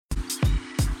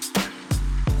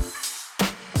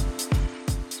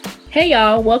Hey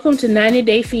y'all, welcome to 90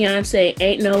 Day Fiance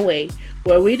Ain't No Way,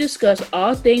 where we discuss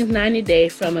all things 90 Day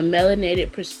from a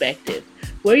melanated perspective.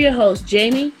 We're your hosts,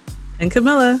 Jamie and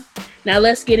Camilla. Now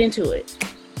let's get into it.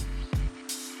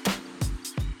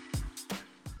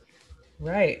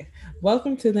 Right.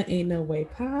 Welcome to the Ain't No Way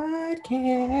podcast.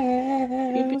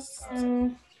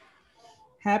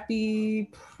 Happy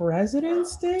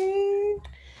President's Day.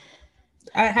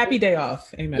 Happy day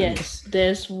off. Amen. Yes,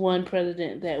 there's one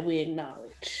president that we acknowledge.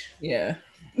 Yeah.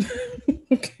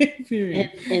 Okay,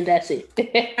 period. And that's it.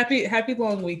 happy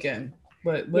long weekend.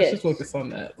 But let's just focus on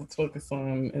that. Let's focus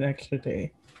on an extra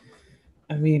day.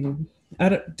 I mean,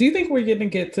 do you think we're going to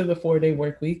get to the 4-day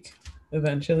work week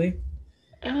eventually?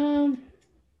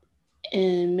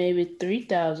 In maybe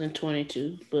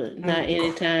 3022, but not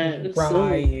anytime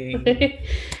soon.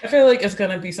 I feel like it's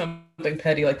gonna be something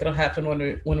petty, like it'll happen when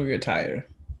we retire.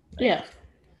 Yeah.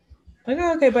 Like,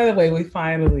 oh, okay, by the way, we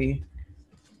finally,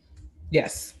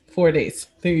 yes, 4 days.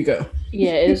 There you go.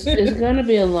 Yeah, it's gonna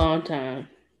be a long time.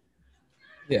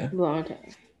 Yeah. Long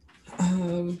time.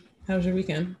 How was your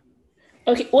weekend?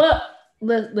 Okay, well,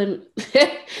 let me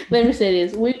let me say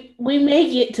this. We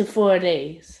may get to 4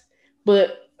 days,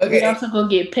 but we also gonna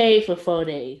get paid for 4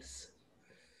 days.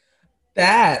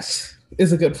 That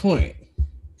is a good point.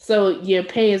 So your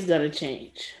pay is gonna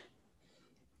change.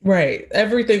 Right.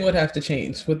 Everything would have to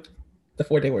change with the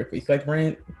 4-day work week, like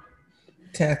rent,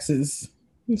 taxes,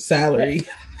 salary,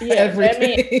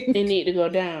 everything. They need to go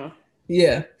down.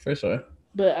 Yeah, for sure.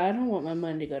 But I don't want my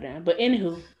money to go down. But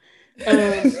anywho,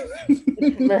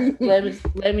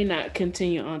 let me not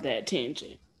continue on that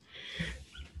tangent.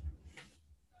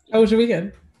 How was your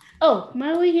weekend? Oh,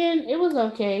 my weekend, it was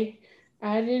okay.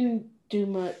 I didn't do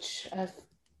much.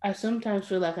 I sometimes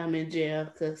feel like I'm in jail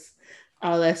because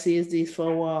all I see is these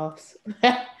 4 walls.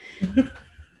 How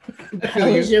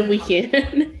was your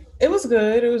weekend? It was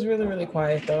good. It was really, really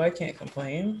quiet, though. I can't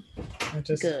complain. I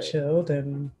just chilled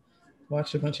and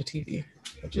watched a bunch of TV,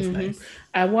 which is nice.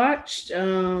 I watched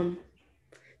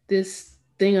this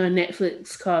thing on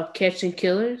Netflix called Catching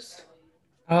Killers.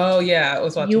 Oh, yeah. I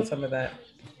was watching some of that.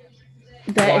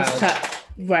 That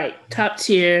is top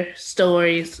tier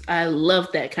stories. I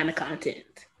love that kind of content.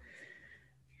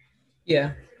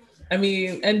 Yeah. I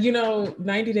mean, and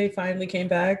 90 Day finally came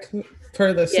back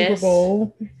for the Super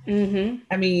Bowl. Mm-hmm.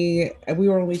 I mean, we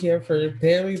were only here for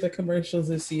barely the commercials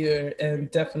this year and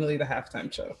definitely the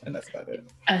halftime show, and that's about it.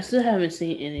 I still haven't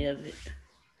seen any of it.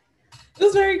 It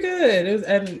was very good. It was,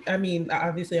 and I mean,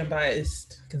 obviously I'm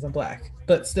biased because I'm Black,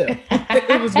 but still,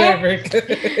 it was very, very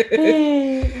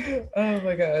good. Oh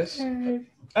my gosh!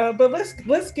 But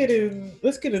let's get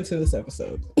into this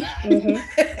episode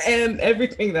and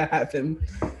everything that happened.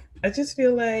 I just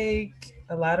feel like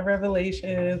a lot of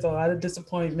revelations, a lot of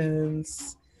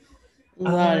disappointments. A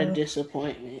lot of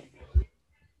disappointment.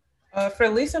 For the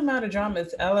least amount of drama,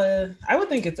 it's Ella. I would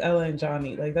think it's Ella and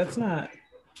Johnny. Like, that's not.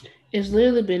 It's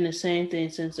literally been the same thing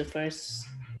since the first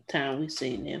time we've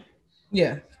seen him.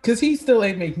 Yeah, because he still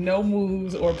ain't make no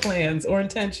moves or plans or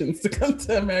intentions to come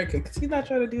to America because he's not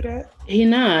trying to do that. He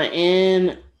not.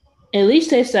 And at least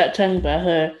they stopped talking about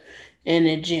her in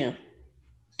the gym.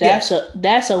 That's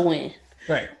a win.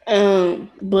 Right.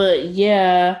 But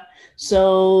yeah,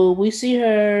 so we see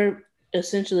her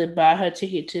essentially buy her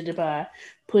ticket to Dubai,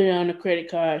 put it on a credit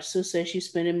card, still say she's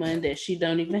spending money that she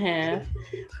don't even have.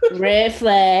 Red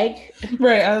flag.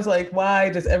 Right. I was like, why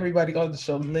does everybody on the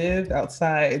show live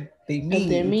outside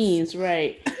their means?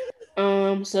 Right.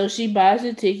 So she buys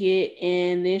the ticket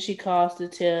and then she calls to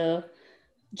tell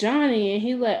Johnny and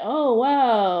he's like, oh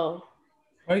wow.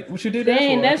 Right, what you do that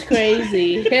Dang, for? that's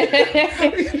crazy.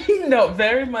 No,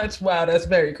 very much. Wow, that's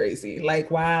very crazy. Like,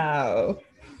 wow,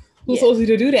 who's supposed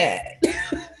to do that?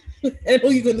 And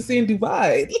who you going to see in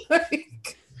Dubai?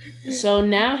 So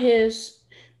now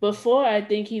before I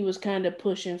think he was kind of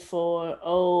pushing for,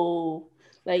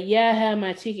 I had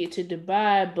my ticket to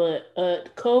Dubai, but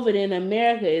COVID in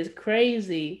America is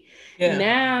crazy. Yeah.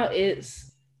 Now it's,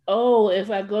 if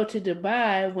I go to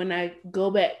Dubai, when I go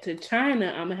back to China,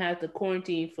 I'm going to have to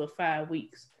quarantine for 5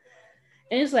 weeks.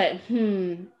 And it's like,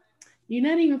 you're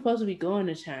not even supposed to be going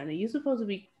to China. You're supposed to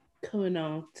be coming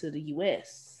on to the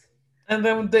U.S. And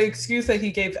then the excuse that he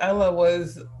gave Ella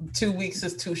was 2 weeks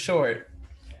is too short.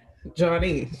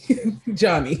 Johnny,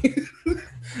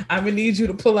 I'm gonna need you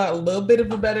to pull out a little bit of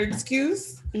a better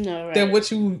excuse than what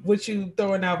you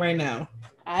throwing out right now.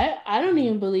 I don't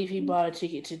even believe he bought a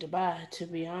ticket to Dubai, to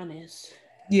be honest.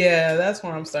 Yeah, that's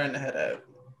where I'm starting to head up.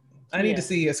 I need to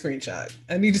see a screenshot.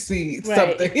 I need to see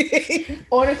something.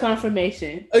 Order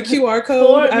confirmation. A QR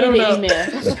code? I don't know.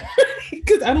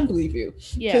 Because I don't believe you.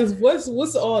 Yeah. Because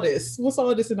what's all this? What's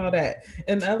all this and all that?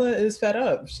 And Ella is fed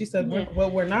up. She said,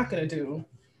 "What we're not gonna do.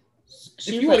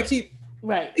 She if you want to keep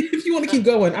right, if you want to keep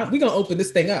going, we're gonna open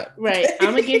this thing up. Right.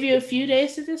 I'm gonna give you a few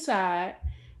days to decide,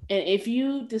 and if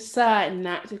you decide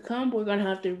not to come, we're gonna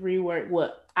have to rework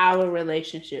what our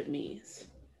relationship means.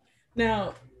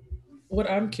 Now, what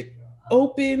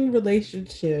open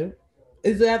relationship,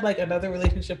 is that like another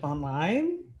relationship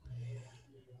online?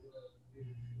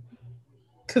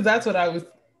 Because that's what I was.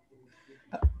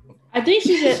 I think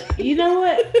she just, you know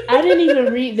what? I didn't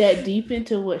even read that deep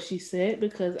into what she said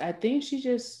because I think she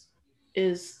just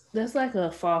that's like a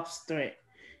false threat.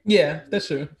 Yeah, that's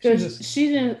true. Because she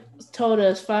didn't told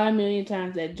us 5 million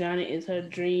times that Johnny is her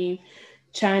dream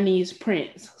Chinese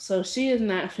prince. So she is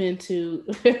not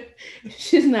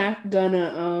she's not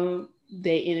gonna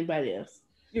date anybody else.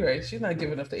 You're right. She's not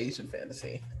giving up the Asian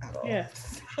fantasy at all. Yeah.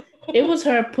 It was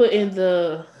her putting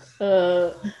the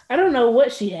I don't know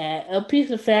what she had, a piece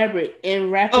of fabric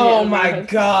and wrapping it. Oh my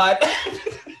god.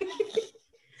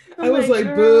 I was like,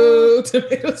 girl. Boo,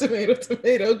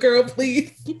 tomato, girl,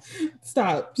 please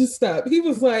stop. Just stop. He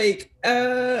was like,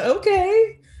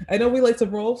 okay. I know we like to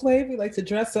role play, we like to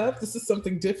dress up. This is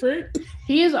something different.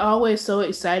 He is always so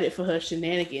excited for her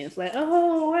shenanigans. Like,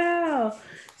 oh wow.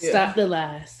 Yeah. Stop the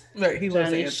lies. Right, he loves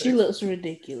Johnny, she looks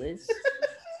ridiculous.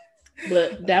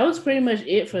 But that was pretty much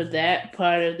it for that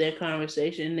part of their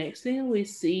conversation. Next thing we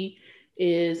see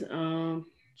is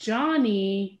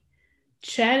Johnny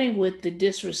chatting with the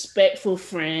disrespectful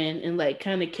friend and like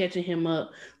kind of catching him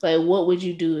up. Like, what would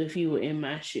you do if you were in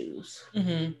my shoes?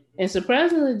 Mm-hmm. And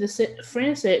surprisingly, the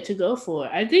friend said to go for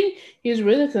it. I think he's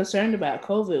really concerned about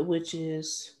COVID, which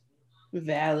is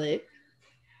valid.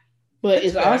 But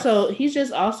he's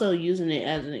just also using it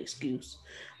as an excuse.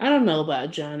 I don't know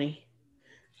about Johnny.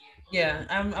 Yeah,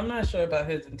 I'm not sure about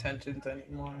his intentions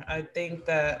anymore. I think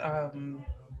that I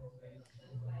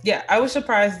was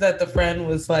surprised that the friend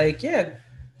was like, yeah,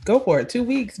 go for it. 2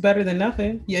 weeks, better than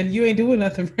nothing. Yeah, and you ain't doing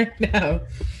nothing right now.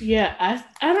 Yeah, I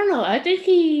don't know. I think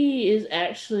he is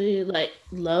actually like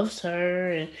loves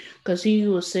her, and because he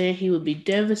was saying he would be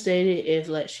devastated if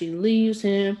like she leaves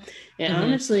him. And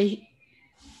honestly,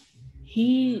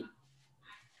 he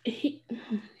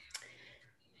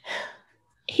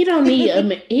don't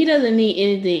need he doesn't need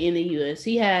anything in the U.S.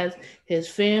 He has his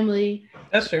family.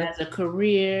 That's true. He has a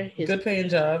career. His good paying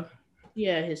job.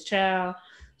 Yeah, his child.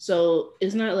 So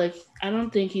it's not like, I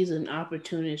don't think he's an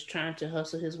opportunist trying to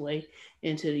hustle his way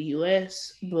into the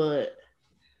U.S. But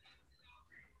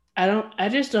I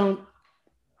just don't.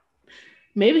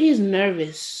 Maybe he's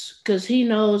nervous because he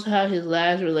knows how his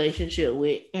last relationship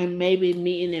went, and maybe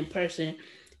meeting in person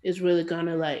is really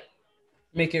gonna like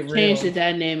make it change real. The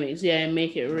dynamics, and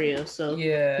make it real. So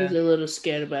yeah, he's a little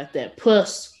scared about that.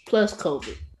 Plus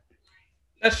COVID.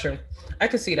 That's true. I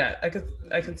could see that.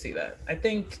 I can see that. I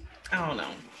think, I don't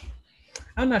know.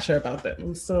 I'm not sure about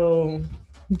that. So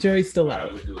jury's still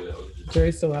out.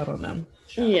 Jury's still out on them.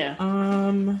 Yeah.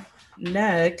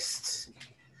 Next,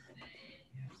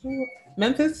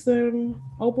 Memphis.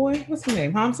 Oh boy, what's his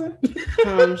name? Hamza.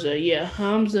 Hamza. Yeah,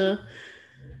 Hamza.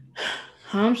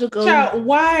 Hamza goes. Child,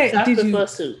 why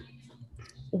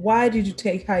did you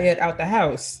take Hayat out the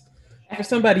house for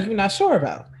somebody you're not sure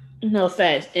about? No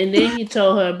facts. And then he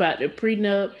told her about the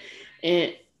prenup,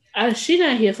 and she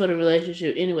not here for the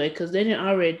relationship anyway because they didn't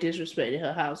already disrespected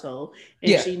her household,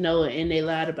 and she know it, and they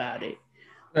lied about it.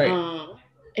 Right.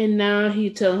 And now he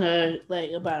telling her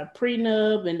like about a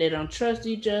prenup, and they don't trust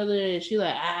each other, and she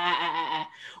like,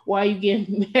 why you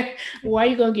getting married? Why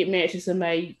you gonna get married to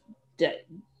somebody that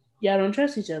y'all don't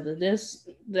trust each other?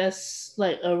 That's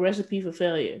like a recipe for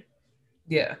failure.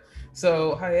 Yeah.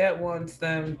 So Hayat wants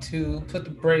them to put the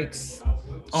brakes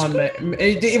on right.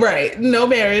 No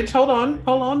marriage. Hold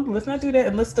on. Let's not do that,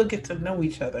 and let's still get to know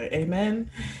each other. Amen.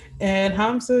 And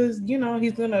Hamza's,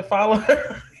 he's gonna follow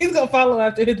her. He's gonna follow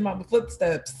after his mama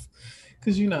footsteps,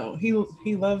 because he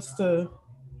loves to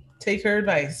take her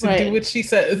advice and do what she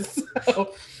says.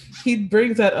 So he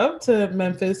brings that up to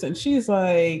Memphis, and she's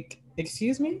like,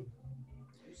 "Excuse me."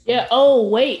 Yeah. Oh,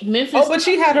 wait. Memphis. Oh, but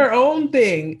she had her own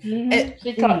thing. Mm-hmm. And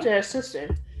she talked to her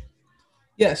sister.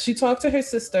 Yeah, she talked to her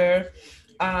sister,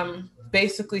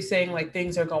 basically saying like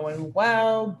things are going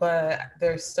well, but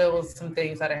there's still some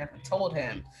things that I haven't told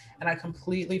him. And I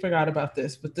completely forgot about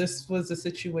this, but this was a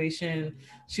situation.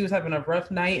 She was having a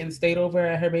rough night and stayed over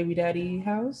at her baby daddy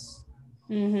house.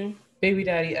 Mm-hmm. Baby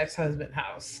daddy ex-husband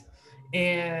house.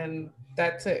 And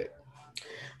that's it.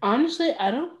 Honestly,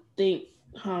 I don't think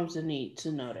Hamza need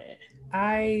to know that.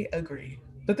 I agree,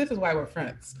 but this is why we're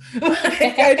friends.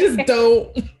 I just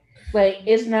don't. Like,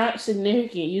 it's not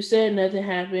significant. You said nothing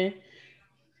happened.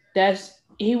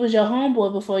 he was your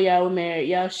homeboy before y'all were married.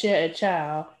 Y'all share a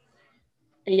child,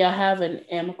 and y'all have an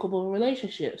amicable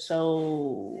relationship.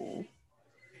 So,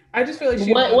 I just feel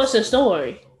like what's the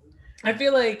story? I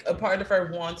feel like a part of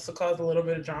her wants to cause a little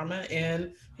bit of drama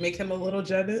and make him a little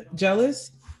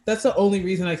jealous. That's the only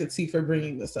reason I could see for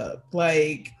bringing this up.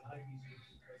 Like,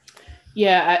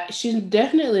 yeah, she's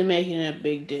definitely making a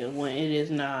big deal when it is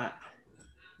not.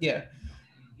 Yeah,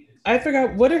 I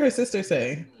forgot, what did her sister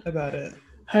say about it?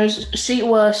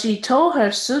 She told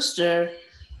her sister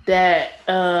that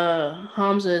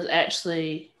Hamza is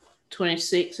actually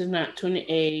 26 and not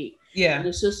 28. And Yeah.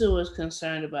 the sister was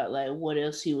concerned about like what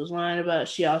else he was lying about.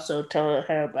 She also told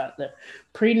her about the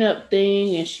prenup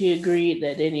thing, and she agreed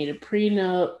that they need a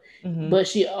prenup. Mm-hmm. But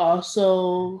she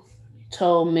also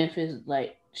told Memphis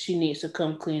like she needs to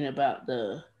come clean about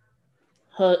the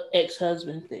her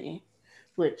ex-husband thing,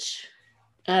 which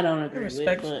I don't agree with.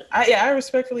 But I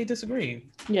respectfully disagree.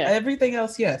 yeah, Everything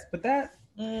else, yes, but that.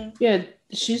 yeah,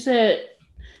 she said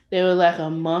they were like a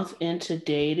month into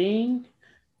dating.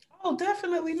 Oh,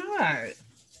 definitely not.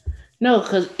 No,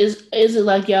 because is it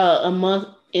like y'all a month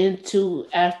into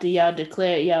after y'all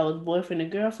declared y'all was boyfriend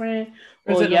and girlfriend,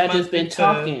 Or is or it a y'all just month been into?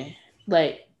 talking?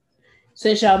 Like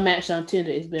since y'all matched on Tinder,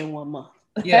 it's been 1 month.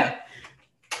 Yeah.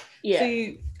 Yeah.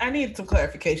 See, I need some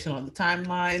clarification on the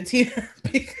timelines here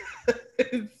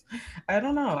because I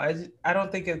don't know. I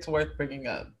don't think it's worth bringing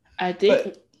up. I think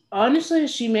But honestly,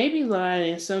 she may be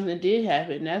lying and something did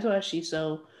happen. That's why she's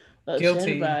so upset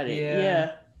guilty, about it. yeah,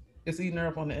 Yeah. it's eating her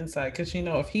up on the inside because you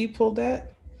know if he pulled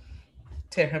that,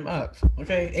 tear him up.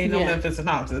 Okay, ain't no Yeah. Memphis and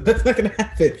Thompson. That's not gonna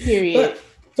happen. Period.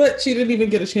 But she didn't even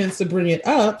get a chance to bring it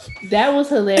up. That was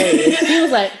hilarious. He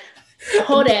was like,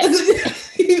 hold that.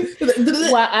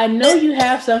 While I know you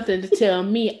have something to tell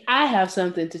me, I have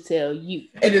something to tell you.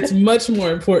 And it's much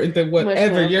more important than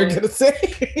whatever you're going to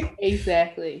say.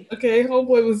 Exactly. Okay,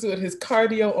 homeboy was doing his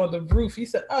cardio on the roof. He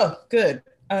said, oh, good.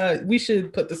 We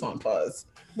should put this on pause.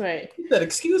 Right. He said,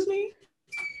 excuse me?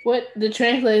 What the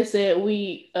translator said,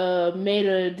 we made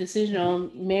a decision on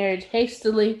marriage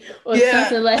hastily or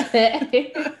something like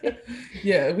that.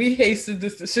 Yeah, we hasted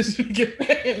this decision to get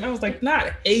married. And I was like,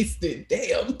 not hasted,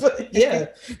 damn. But yeah,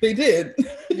 they did.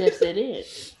 Yes, they did.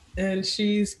 And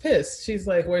she's pissed. She's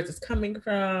like, where's this coming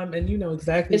from? And you know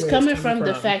exactly it's where coming from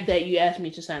the fact that you asked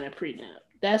me to sign a prenup.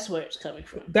 That's where it's coming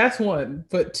from. That's one.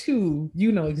 But two,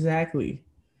 you know exactly.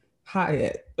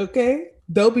 Hyatt, okay?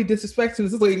 Don't be disrespecting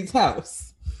this lady's house.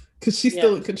 Because she's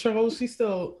still in control. She's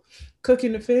still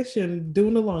cooking the fish and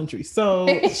doing the laundry. So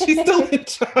she's still in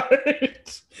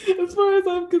charge. As far as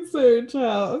I'm concerned,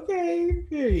 child. Okay,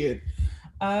 period.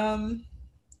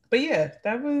 But yeah,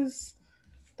 that was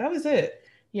it.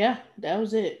 Yeah, that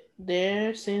was it.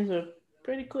 Their scenes were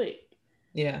pretty quick.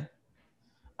 Yeah.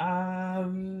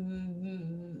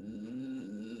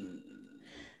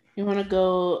 You want to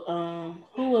go?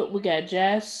 Who we got?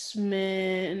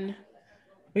 Jasmine.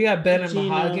 We got Ben and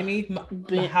Mahogany.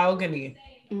 Mahogany.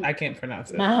 I can't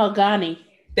pronounce it. Mahogany.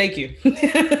 Thank you.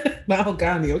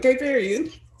 Mahogany. Okay,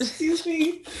 period. Excuse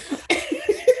me.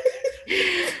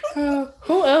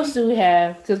 Who else do we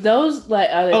have? Because those like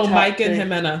are the top Mike three.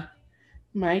 And Jimena.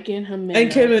 Mike and Jimena.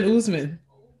 And Kim and Usman.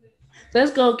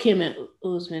 Let's go Kim and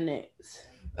Usman next.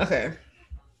 Okay.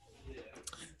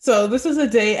 So this is a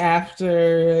day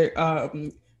after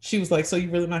she was like, so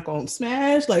you really not gonna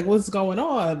smash? Like, what's going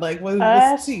on? Like, what's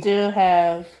I still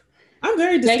have I'm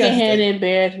very disgusted. Secondhand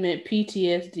embarrassment,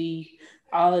 PTSD,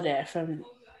 all of that from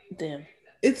them.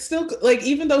 It's still like,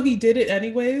 even though he did it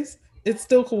anyways, it's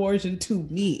still coercion to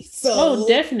me. So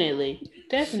definitely.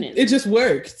 It just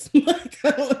works. Like,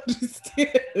 I don't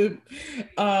understand.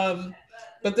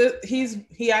 But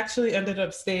he actually ended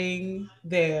up staying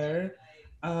there.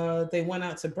 They went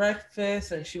out to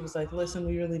breakfast and she was like, listen,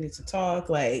 we really need to talk.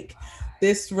 Like,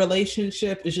 this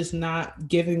relationship is just not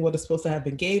giving what it's supposed to have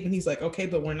been gave. And he's like, okay,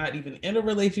 but we're not even in a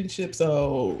relationship.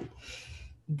 So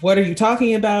what are you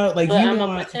talking about? Like, but I'm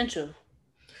a potential.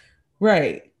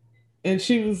 Right. And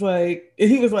she was like, and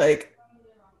he was like,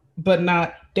 but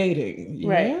not dating.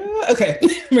 Right. Yeah? Okay.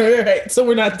 right. So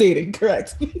we're not dating.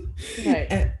 Correct.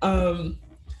 Right.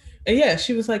 And yeah,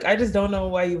 she was like, I just don't know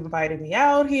why you invited me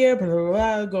out here, blah, blah,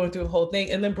 blah, going through the whole thing.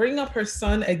 And then bringing up her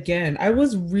son again. I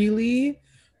was really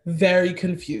very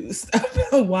confused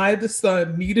about why the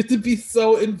son needed to be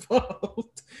so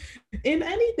involved in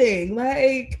anything.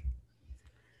 Like,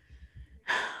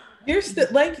 you're still,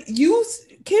 like,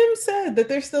 Kim said that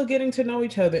they're still getting to know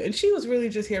each other. And she was really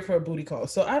just here for a booty call.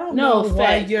 So I don't know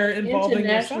why you're involving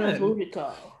your son. International booty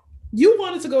call. You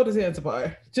wanted to go to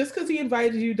Zanzibar. Just because he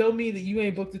invited you don't mean that you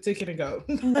ain't booked the ticket and go.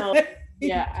 No.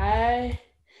 Yeah,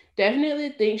 Definitely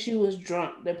think she was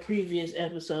drunk the previous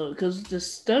episode because the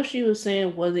stuff she was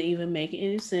saying wasn't even making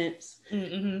any sense. Mm-hmm,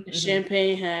 The mm-hmm.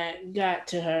 champagne had got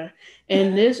to her.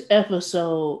 And this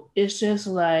episode, it's just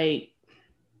like,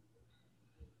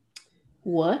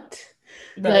 what?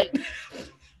 Right. Like,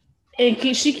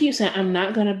 and she keeps saying, I'm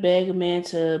not going to beg a man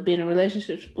to be in a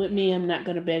relationship with me. I'm not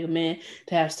going to beg a man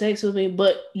to have sex with me.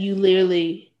 But you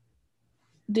literally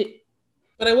did.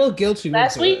 But I will guilt you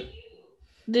Last into week,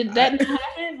 it. did that I, not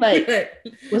happen? Like,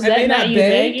 was I may that not not you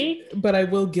beg, begging? but I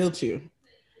will guilt you.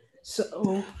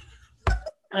 So,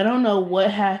 I don't know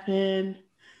what happened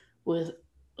with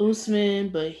Usman,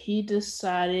 but he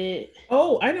decided.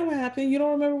 Oh, I know what happened. You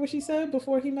don't remember what she said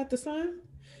before he met the son?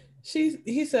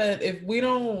 He said if we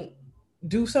don't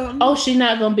do Oh, something, she's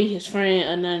not gonna be his friend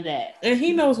or none of that. and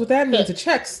he knows what that means. Cut. A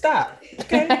check stop.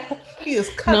 Okay, he is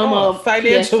cut No off more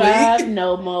financially. PS5,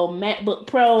 no more MacBook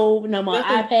Pro, no more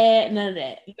Nothing. iPad, none of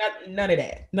that. None of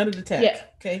that. None of the Yeah.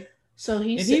 tech. Okay. So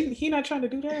he And said, he not trying to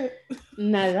do that.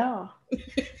 not at all.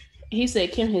 He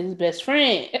said Kim is his best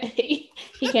friend. he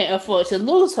can't afford to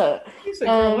lose her. He said,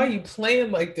 "Girl, why you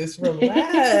playing like this?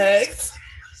 Relax."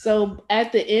 So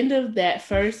at the end of that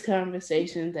first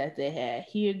conversation that they had,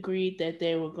 he agreed that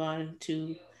they were going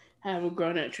to have a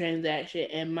grown-up transaction,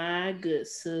 and my good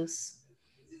sis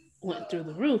went through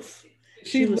the roof.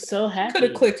 She was so happy. Could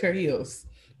have clicked her heels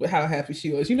with how happy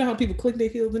she was. You know how people click their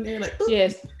heels in there, like, ooh.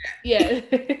 Yes, yeah,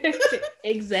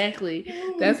 exactly.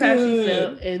 Oh, That's how she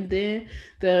felt. And then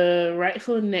the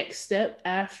rightful next step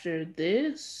after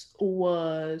this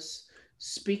was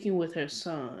speaking with her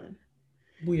son.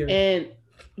 Weird. And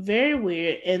very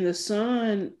weird. And the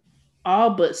son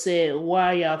all but said,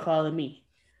 "Why are y'all calling me?"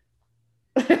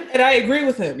 And I agree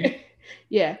with him.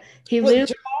 Yeah, he What, literally.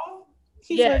 Jamal?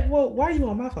 He's like, well, why are you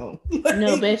on my phone?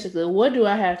 No, basically, what do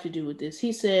I have to do with this?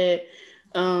 He said,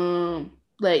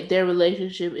 like their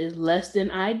relationship is less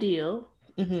than ideal,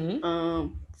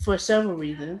 for several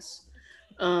reasons.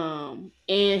 And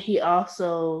he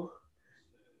also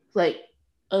like,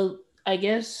 I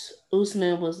guess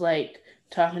Usman was like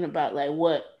talking about like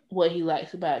what he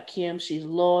likes about Kim. She's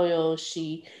loyal.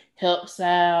 She helps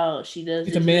out. She does.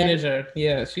 She's a manager.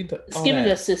 Yeah, she skipping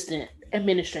assistant,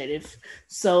 administrative.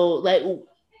 So like,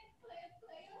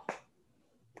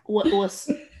 what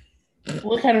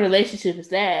kind of relationship is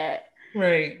that?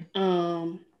 Right.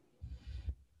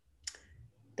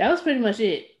 That was pretty much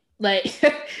it. Like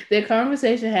their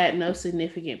conversation had no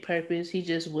significant purpose. He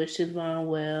just wished his mom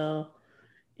well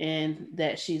and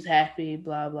that she's happy,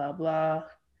 blah blah blah.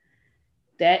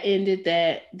 That ended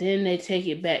that. Then they take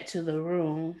it back to the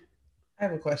room. I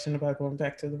have a question about going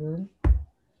back to the room.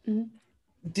 Mm-hmm.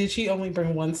 Did she only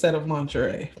bring one set of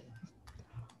lingerie?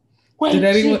 Wait, did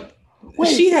anyone?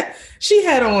 She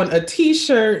had on a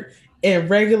t-shirt and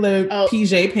regular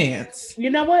PJ pants.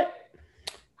 You know what?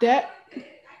 That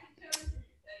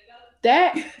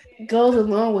goes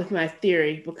along with my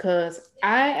theory because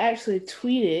I actually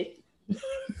tweeted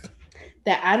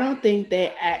that I don't think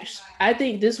I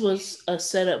think this was a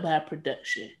setup by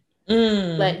production.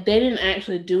 Like they didn't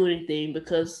actually do anything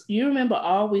because you remember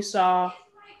all we saw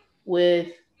with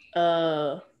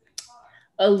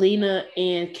Alina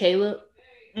and Caleb.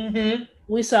 Mm-hmm.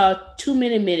 We saw too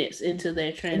many minutes into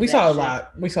their transaction. We saw a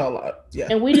lot. Yeah.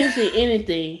 And we didn't see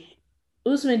anything.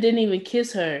 Usman didn't even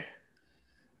kiss her.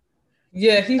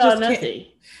 Yeah, he just nothing.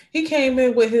 He came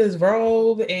in with his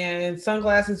robe and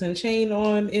sunglasses and chain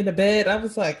on in the bed. I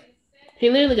was like, he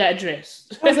literally got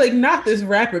dressed. I was like, not this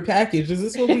rapid package. Is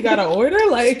this what we gotta order?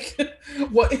 Like,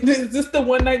 what is this the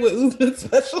one night with Usman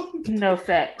special? No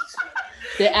facts.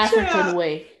 The African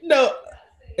way. No.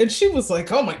 And she was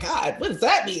like, "Oh my God, what does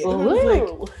that mean?" And I was like,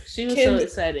 she was so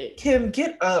excited. Kim,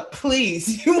 get up,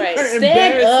 please. You right. are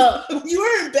Stand up. You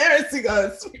are embarrassing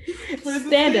us.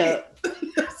 Stand up.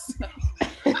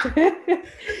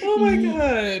 Oh my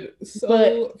God.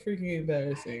 So freaking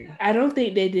embarrassing. I don't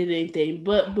think they did anything.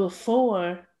 But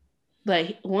before,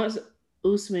 like once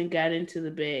Usman got into the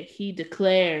bed, he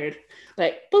declared,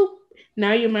 like, boop,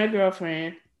 now you're my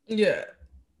girlfriend. Yeah.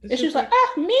 And she was like,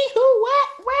 me? Who? What?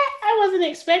 I wasn't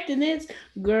expecting this.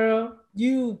 Girl.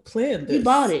 You planned this. You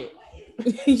bought it.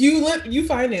 You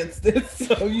financed this.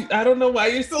 So I don't know why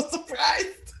you're so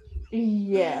surprised.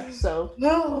 Yeah, so.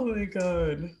 Oh my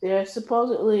God. They're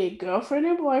supposedly girlfriend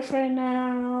and boyfriend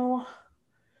now.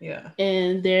 Yeah.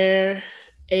 And they're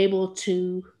able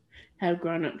to have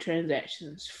grown-up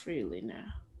transactions freely now.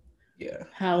 Yeah.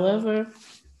 However,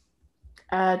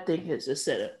 I think it's a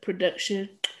setup. Production,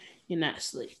 you're not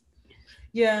asleep.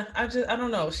 Yeah, I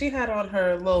don't know. She had on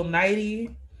her little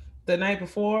nightie the night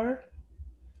before.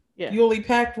 Yeah. You only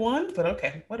packed one, but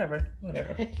okay, whatever.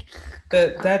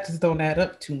 That just don't add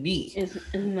up to me. It's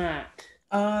not.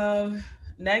 Um,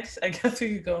 next, I guess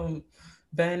we could go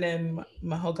Ben and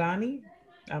Mahogany.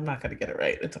 I'm not gonna get it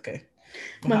right. It's okay.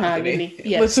 Mahogany.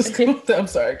 Mahogany. Let's Yes. just go with that. I'm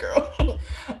sorry, girl.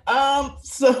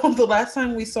 So the last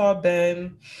time we saw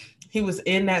Ben, he was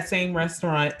in that same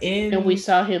restaurant And we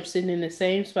saw him sitting in the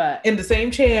same spot. in the same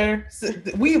chair.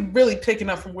 We really picking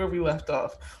up from where we left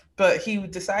off. But he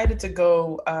decided to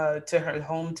go to her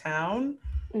hometown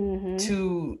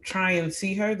to try and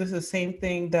see her. This is the same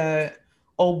thing that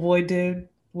old boy did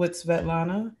with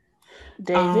Svetlana.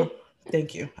 David.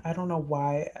 Thank you. I don't know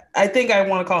why. I think I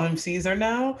want to call him Caesar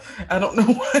now. I don't know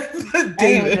why.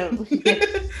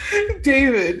 David.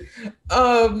 David.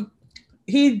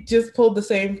 He just pulled the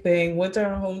same thing, went to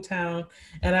her hometown,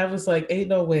 and I was like, ain't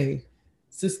no way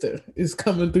sister is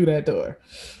coming through that door.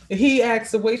 He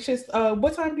asked the waitress,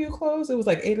 what time do you close? It was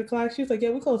like 8:00. She was like,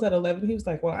 yeah, we close at 11. He was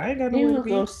like, well, I ain't got nowhere to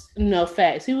be. No,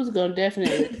 facts. He was going to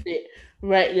definitely sit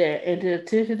right there until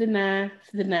 10:59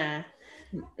 to the 9.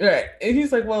 Right. And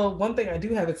he's like, well, one thing I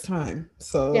do have is time.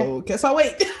 So guess I'll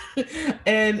wait.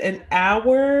 And an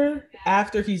hour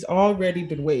after he's already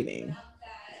been waiting,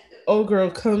 old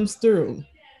girl comes through.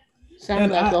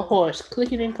 Sounds like a horse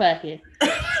clicking and clacking.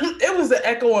 It was the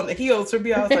echo on the heels for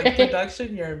me. I was like,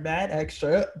 production, you're mad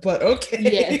extra, but okay.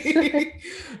 Yes.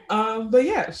 But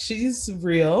yeah, she's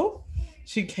real.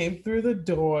 She came through the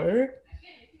door.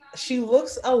 She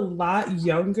looks a lot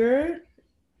younger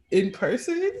in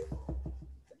person.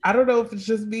 I don't know if it's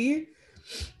just me.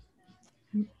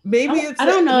 Maybe it's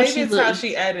how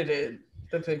she edited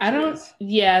the pictures.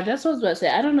 Yeah, that's what I was about to say.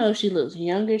 I don't know if she looks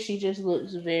younger. She just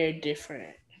looks very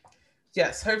different.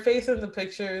 Yes, her face in the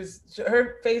pictures,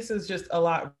 her face is just a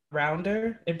lot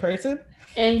rounder in person.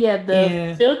 And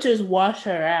the filters wash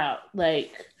her out.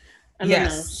 Like, I don't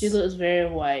know. She looks very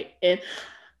white. And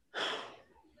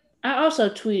I also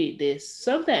tweeted this.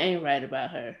 Something ain't right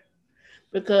about her.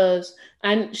 Because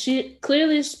she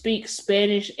clearly speaks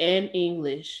Spanish and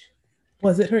English.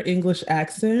 Was it her English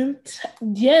accent?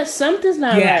 Yes, something's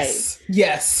not right.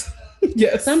 Yes.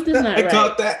 Something's not right. I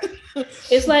got that.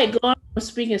 It's like going from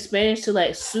speaking Spanish to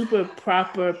like super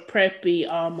proper,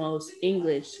 preppy, almost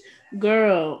English.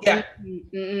 Girl,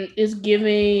 it's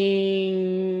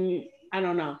giving, I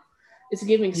don't know. It's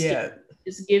giving,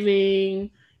 it's giving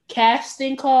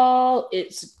casting call.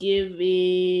 It's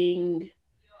giving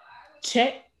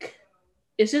check.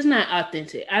 It's just not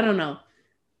authentic. I don't know.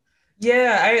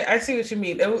 Yeah, I see what you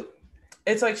mean.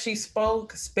 It's like she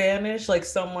spoke Spanish like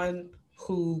someone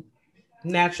who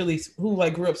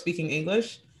grew up speaking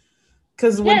English.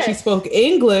 Because when she spoke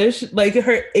English, like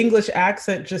her English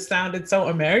accent just sounded so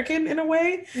American in a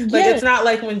way. Like it's not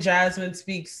like when Jasmine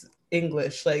speaks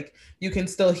English. Like you can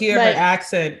still hear her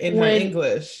accent in her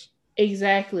English.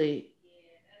 Exactly.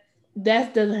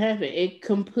 That doesn't happen. It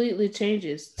completely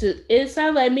changes. It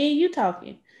sounds like me and you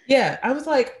talking. Yeah, I was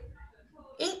like,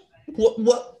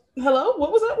 what? Hello?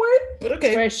 What was that word? But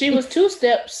okay. Right, she was 2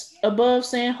 steps above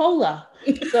saying hola.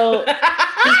 So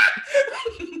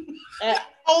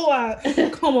hola,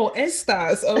 como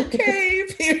estas? Okay,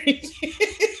 period.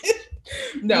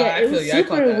 No, I feel you. It was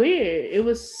super weird. It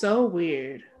was so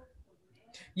weird.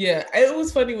 Yeah, it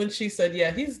was funny when she said,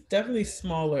 yeah, he's definitely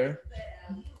smaller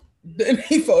than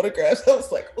he photographs. I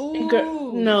was like,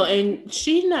 ooh. No, and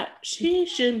she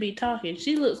shouldn't be talking.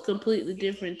 She looks completely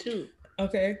different too.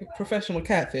 Okay, professional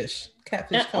catfish.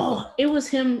 It was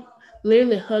him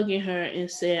literally hugging her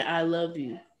and saying, I love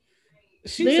you.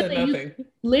 She said nothing.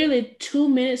 Literally 2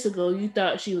 minutes ago, you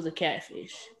thought she was a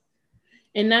catfish.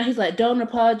 And now he's like, don't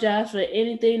apologize for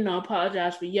anything. No,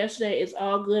 apologize for yesterday. It's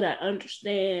all good. I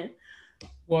understand.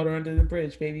 Water under the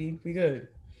bridge, baby. We good.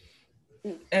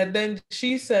 And then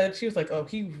she was like, oh,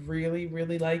 he really,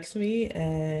 really likes me.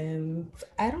 And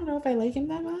I don't know if I like him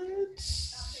that much.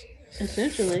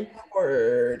 Essentially.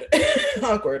 Awkward.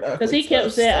 Because he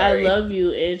kept saying, I love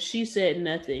you. And she said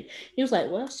nothing. He was like,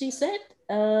 well, she said,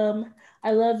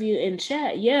 I love you in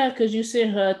chat. Yeah, because you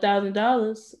sent her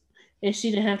 $1,000 and she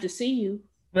didn't have to see you.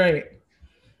 Right.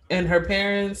 And her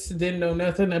parents didn't know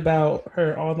nothing about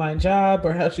her online job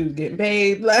or how she was getting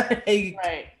paid.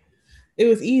 Right. It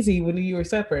was easy when you were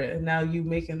separate, and now you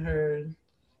making her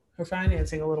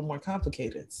financing a little more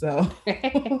complicated. So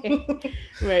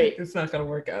right. It's not gonna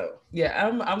work out. Yeah,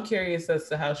 I'm curious as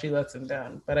to how she lets him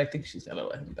down, but I think she's gonna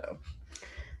let him down.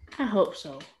 I hope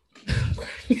so.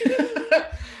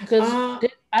 Because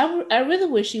I really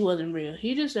wish he wasn't real.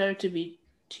 He deserved to be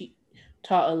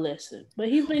taught a lesson. But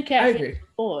he's been catfished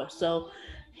before, so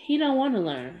he don't want to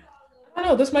learn. I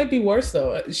don't know. This might be worse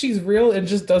though. She's real and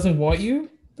just doesn't want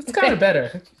you. That's kind of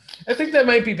better. I think that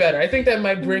might be better. I think that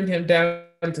might bring him down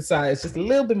to size just a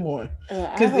little bit more.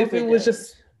 Because if it was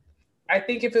just, I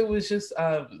think if it was just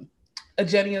a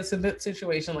Jenny and Submit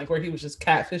situation, like where he was just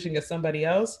catfishing as somebody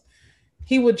else,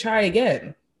 he would try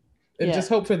again and just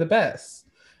hope for the best.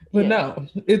 But no,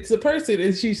 it's a person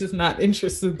and she's just not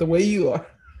interested the way you are.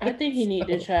 I think he need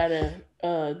to try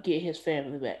to get his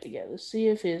family back together. See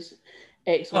if his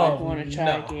ex-wife want to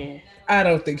try again. I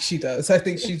don't think she does. I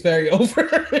think she's very over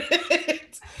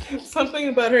it. Something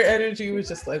about her energy was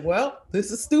just like, well,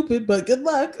 this is stupid, but good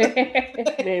luck.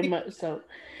 Very much so.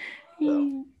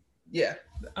 Yeah.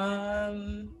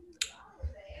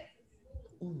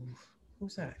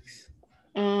 Who's next?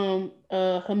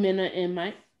 Ximena and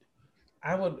Mike.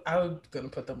 I would gonna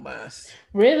put them last.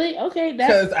 Really? Okay.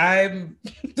 Because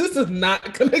this is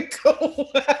not gonna go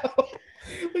well.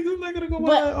 Like, this is not gonna go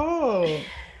well at all.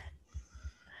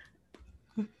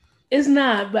 It's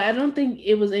not, but I don't think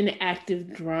it was any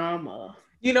active drama.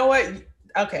 You know what?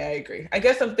 Okay, I agree. I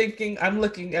guess I'm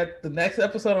looking at the next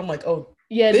episode. I'm like, oh,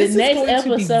 yeah, this the next is going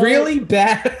episode to be really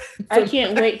bad. I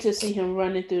can't wait to see him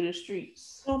running through the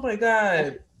streets. Oh my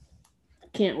God.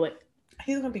 Can't wait.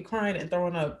 He's gonna be crying and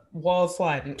throwing up wall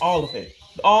sliding, all of it,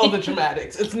 all the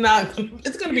dramatics. It's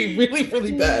gonna be really,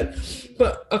 really bad.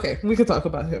 But okay, we can talk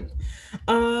about him.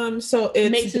 So it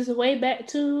makes his way back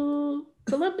to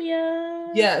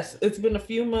Colombia. Yes, it's been a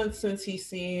few months since he's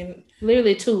seen.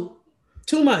 Literally 2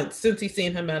 months since he's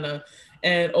seen Ximena,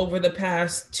 and over the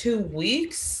past 2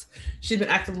 weeks, she's been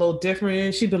acting a little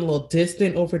different. She's been a little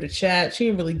distant over the chat. She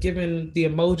ain't really given the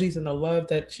emojis and the love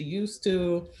that she used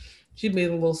to. She made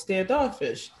a little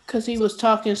standoffish. Because he was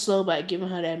talking slow about giving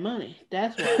her that money.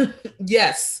 That's why.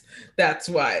 Yes, that's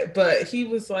why. But he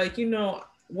was like,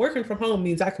 working from home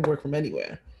means I can work from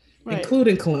anywhere,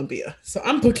 including Colombia. So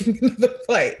I'm booking the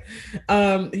flight.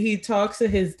 He talks to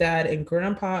his dad and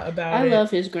grandpa about it. I love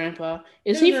his grandpa.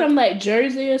 Is he from like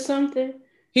Jersey or something?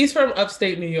 He's from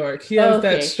upstate New York. He has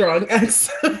that strong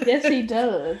accent. Yes, he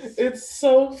does. It's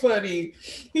so funny.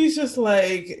 He's just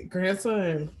like,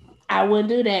 grandson, I wouldn't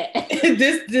do that.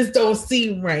 This don't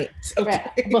seem right. Okay.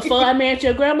 Right. Before I married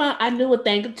your grandma, I knew a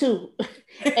thing or two.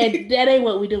 And that ain't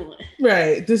what we doing.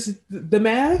 Right. The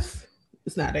math,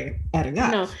 it's not adding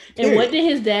up. No. And what did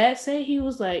his dad say? He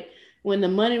was like, when the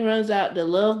money runs out, the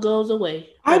love goes away.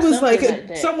 I was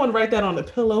like someone write that on a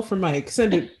pillow for Mike.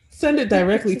 Send it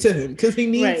directly to him because he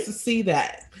needs to see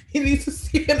that. He needs to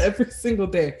see it every single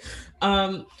day.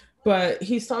 But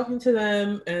he's talking to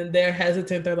them and they're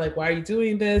hesitant. They're like, why are you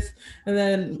doing this? And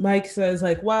then Mike says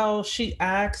like, well, she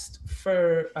asked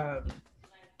for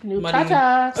new money.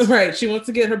 Tatas. Right. She wants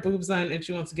to get her boobs done and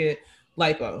she wants to get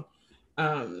lipo.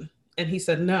 And he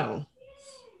said no.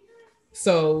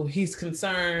 So he's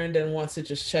concerned and wants to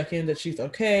just check in that she's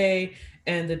okay.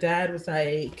 And the dad was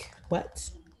like, what?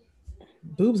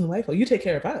 Boobs and lipo? You take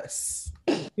care of us.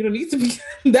 You don't need to be.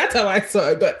 That's how I saw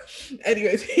it. But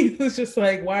anyways, he was just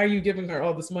like, why are you giving her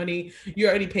all this money? You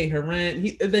already paid her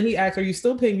rent. Then he asked, are you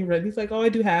still paying your rent? He's like, oh, I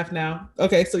do half now.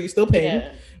 Okay, so you're still paying.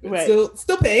 Yeah, right.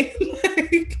 Still paying.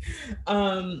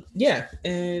 Yeah.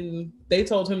 And they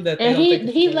told him that. And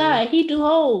he lied. He do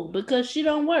whole because she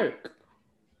don't work.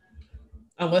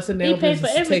 Unless the nail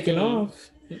business is taken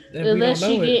off. Unless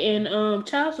she getting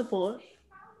child support.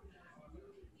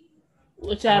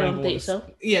 Which I don't think so.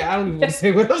 Yeah, I don't even want to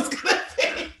say what I was gonna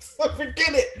say. So forget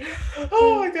it.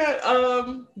 Oh my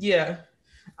God. Yeah.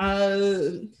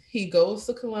 He goes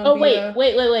to Colombia. Oh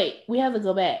wait. We have to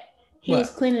go back. He was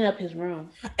cleaning up his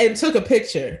room. And took a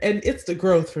picture. And it's the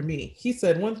growth for me. He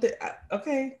said one thing.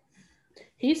 Okay.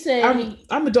 He said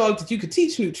I'm a dog that you could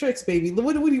teach new tricks, baby.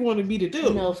 What do you want me to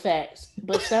do? No facts.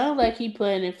 But sounds like he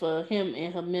planning for him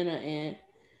and Ximena and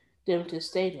them to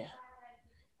stay there.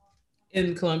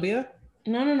 In Colombia?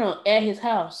 No. At his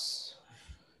house.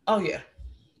 Oh yeah,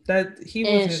 that he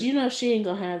was. And she ain't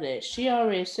gonna have that. She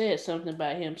already said something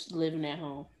about him living at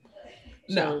home.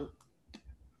 So, no,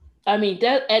 I mean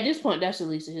that at this point, that's the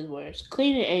least of his words.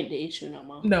 Cleaning ain't the issue no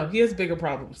more. No, he has bigger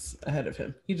problems ahead of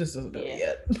him. He just doesn't know it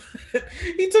yet.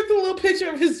 He took a little picture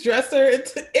of his dresser.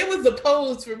 It was a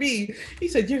pose for me. He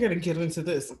said, "You're gonna get into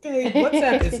this, okay?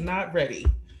 WhatsApp is not ready."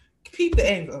 Peep the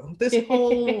angle. This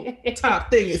whole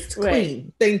top thing is clean. Right.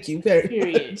 Thank you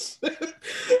very much.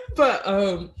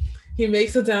 But he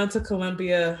makes it down to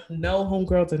Colombia. No,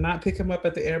 homegirl did not pick him up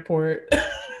at the airport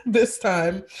this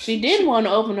time. She didn't want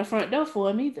to open the front door for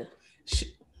him either.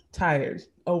 Tired,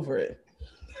 over it.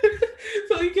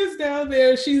 So he gets down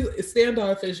there. She's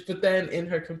standoffish, but then in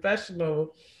her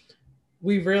confessional,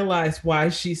 we realized why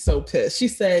she's so pissed. She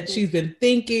said she's been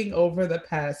thinking over the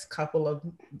past couple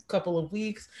of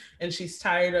weeks, and she's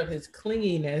tired of his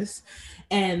clinginess.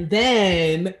 And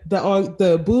then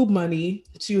the boob money,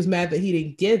 she was mad that he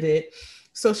didn't give it.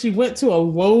 So she went to a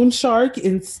loan shark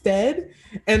instead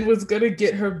and was gonna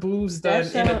get her boobs done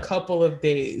in a couple of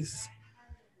days.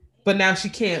 But now she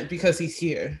can't because he's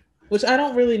here. Which I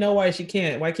don't really know why she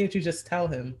can't. Why can't you just tell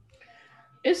him?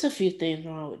 It's a few things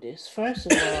wrong with this. First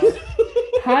of all,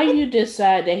 how you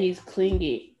decide that he's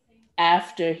clingy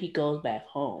after he goes back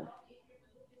home?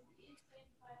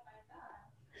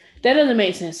 That doesn't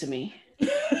make sense to me.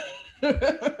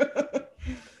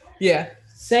 Yeah.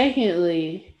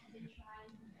 Secondly,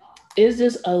 is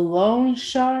this a loan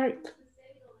shark?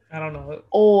 I don't know.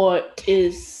 Or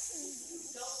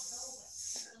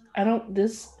I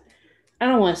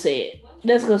don't want to say it.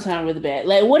 That's gonna sound really bad.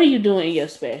 Like, what are you doing in your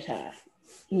spare time,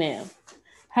 ma'am?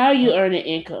 How are you earning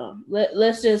income?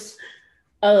 Let's just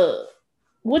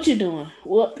what you doing?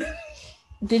 What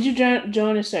did you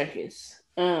join a circus?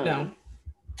 No.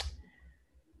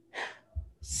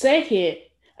 Third,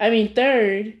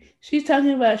 she's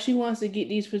talking about she wants to get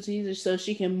these procedures so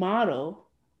she can model.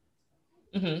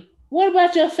 Mm-hmm. What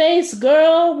about your face,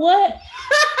 girl? What?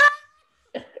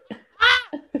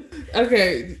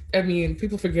 Okay, I mean,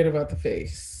 people forget about the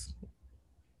face.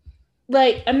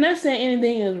 Like, I'm not saying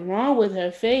anything is wrong with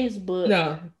her face, but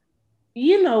no,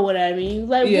 you know what I mean.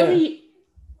 Like, yeah. What are you?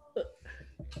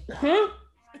 Huh?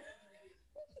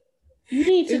 You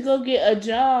need to go get a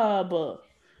job.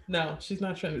 No, she's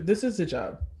not trying to. This is a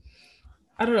job.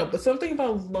 I don't know, but something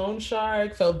about Loan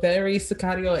Shark felt very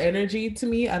Sicario energy to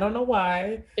me. I don't know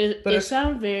why. It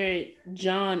sounds very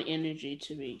John energy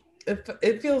to me.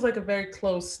 It feels like a very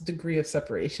close degree of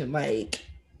separation, like,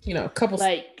 you know, a couple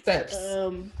steps.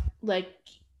 Like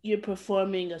you're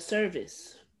performing a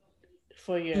service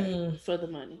for the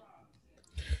money.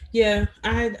 Yeah,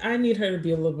 I need her to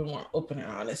be a little bit more open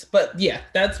and honest. But yeah,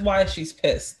 that's why she's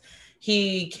pissed.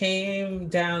 He came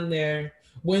down there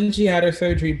when she had her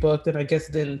surgery booked, and I guess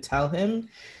didn't tell him.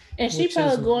 And she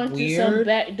probably going through some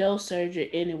backdoor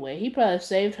surgery anyway. He probably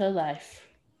saved her life.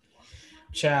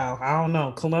 Child, I don't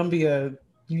know. Columbia,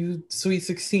 you sweet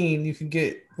 16, you can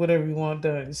get whatever you want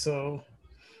done. So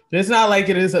it's not like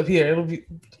it is up here.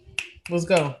 Let's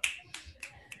go.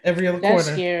 Every other corner.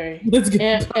 That's scary. Let's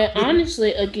get and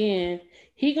honestly, again,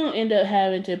 he gonna end up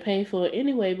having to pay for it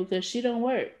anyway because she don't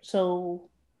work. So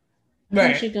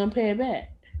how's she gonna pay it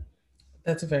back?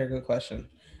 That's a very good question.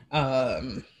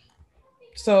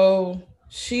 So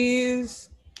he's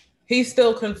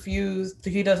still confused.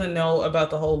 He doesn't know about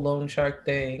the whole loan shark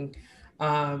thing.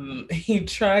 He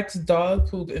tracks dog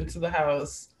poop into the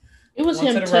house. It was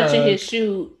him touching his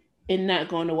shoe and not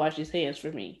going to wash his hands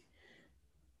for me.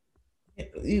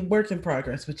 Work in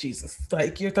progress with Jesus.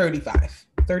 Like, you're 35.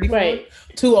 34? Right.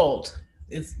 Too old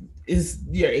is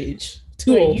your age.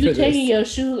 Too old for this. You taking your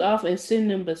shoes off and sitting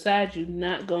them beside you,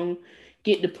 not going to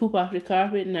get the poop off the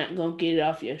carpet, not going to get it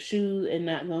off your shoes, and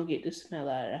not going to get the smell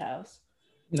out of the house.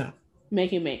 No.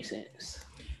 Make it make sense.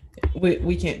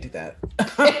 We can't do that.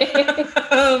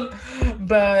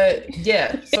 But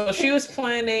yeah, so she was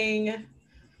planning.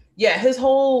 Yeah, his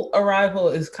whole arrival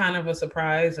is kind of a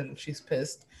surprise, and she's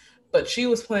pissed. But she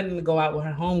was planning to go out with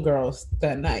her homegirls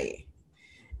that night.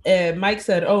 And Mike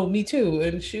said, "Oh, me too."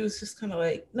 And she was just kind of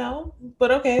like, "No,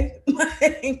 but okay."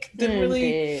 Like, didn't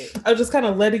really. I was just kind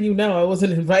of letting you know I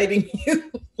wasn't inviting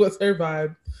you. Was her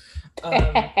vibe.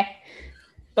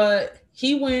 But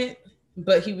he went,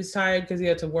 but he was tired because he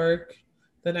had to work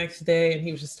the next day, and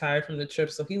he was just tired from the trip,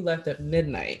 so he left at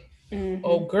midnight. Mm-hmm.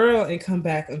 Oh, girl, and come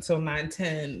back until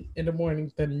 9-10 in the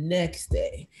morning the next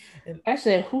day. And I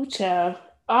said, "Who, child?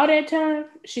 All that time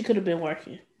she could have been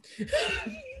working."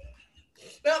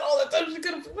 Not all the time she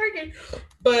could have been working,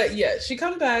 but yeah, she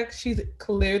come back. She's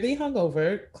clearly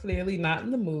hungover, clearly not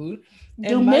in the mood.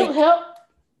 Do milk help?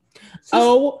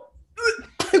 Oh,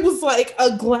 it was like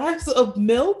a glass of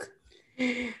milk.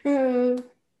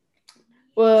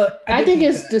 Well, I think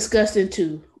it's disgusting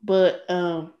too, but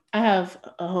I have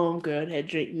a homegirl that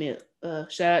drink milk.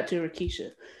 Shout out to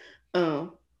Rakisha.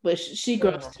 But she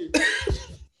gross too.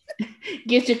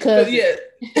 Get your cousin. Yeah,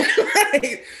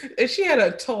 right. And she had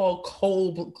a tall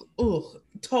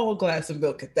glass of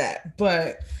milk at that.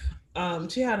 But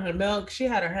she had her milk, she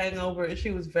had her hangover, and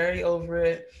she was very over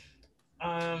it.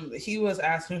 He was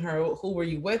asking her, "Who were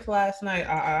you with last night?"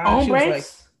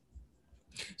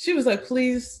 She was like,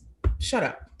 "Please shut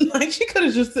up." Like, she could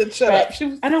have just said, "Shut up." She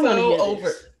was I don't so over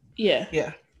it. Yeah.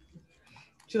 Yeah.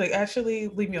 She's like, "Actually,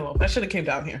 leave me alone. I should have came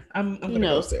down here. I'm gonna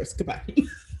go upstairs. Goodbye."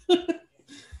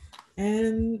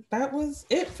 And that was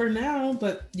it for now.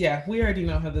 But yeah, we already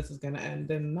know how this is gonna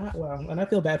end, and not well. And I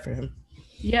feel bad for him.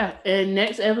 Yeah, and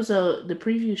next episode, the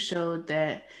preview showed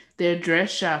that they're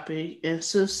dress shopping, and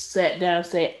Sis sat down and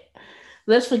said,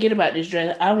 "Let's forget about this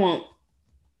dress. I want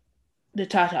the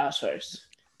tatas first.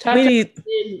 We Tata need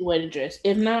didn't wear the dress.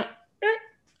 If not,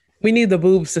 we need the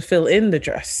boobs to fill in the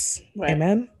dress. right.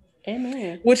 Amen.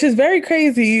 Amen. Which is very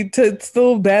crazy to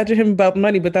still badger him about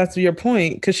money, but that's your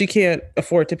point because she can't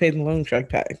afford to pay the loan shark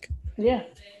pack. Yeah.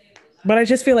 But I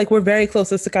just feel like we're very close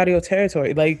to Sicario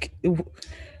territory. Like, if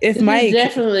This is Mike,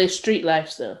 definitely street life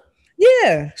stuff.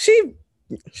 yeah, she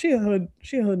a hood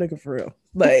nigga for real.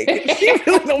 Like, she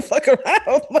really don't fuck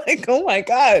around. Like, oh my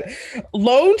god,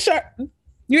 loan shark.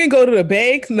 You ain't go to the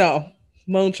bank? No,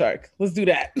 loan shark. Let's do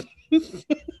that.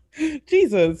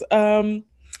 Jesus.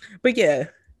 But yeah.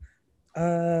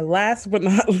 Last but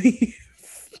not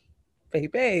least,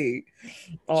 baby.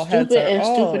 All heads Stupid are and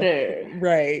off. stupider.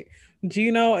 Right.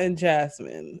 Gino and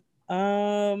Jasmine.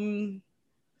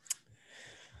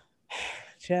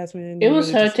 Jasmine. It You was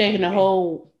really her just taking a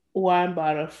whole wine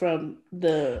bottle from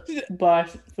the bar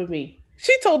for me.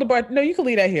 She told the bar, no, you can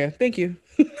leave that here. Thank you.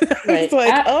 Right. It's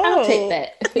like, I'll take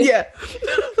that. Yeah.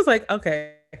 I was like,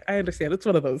 okay, I understand. It's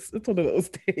one of those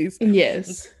days.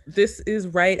 Yes. This is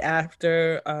right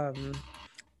after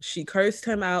she cursed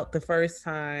him out the first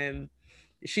time.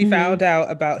 She found out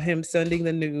about him sending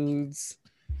the nudes.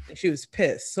 She was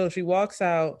pissed. So she walks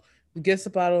out, gets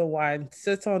a bottle of wine,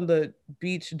 sits on the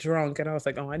beach drunk, and I was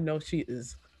like, oh, I know she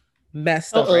is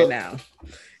messed up right now.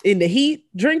 In the heat,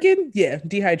 drinking, yeah,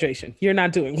 dehydration. You're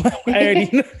not doing well. I already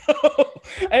know.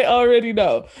 I already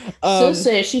know. So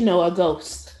said she know a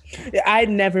ghost. I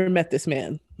never met this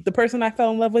man. The person I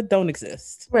fell in love with don't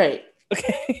exist. Right.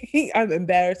 Okay. I'm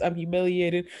embarrassed. I'm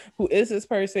humiliated. Who is this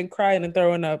person crying and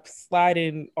throwing up,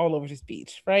 sliding all over this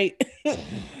beach, right?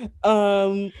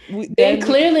 And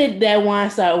clearly that wine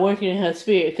started working in her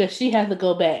spirit because she has to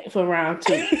go back for round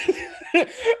 2.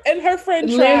 And her friend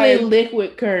literally tried.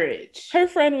 Liquid courage. Her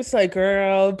friend was like,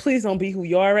 girl, please don't be who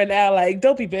you are right now. Like,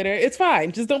 don't be bitter. It's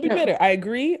fine. Just don't be bitter. I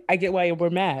agree. I get why you were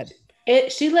mad.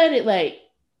 She let it like...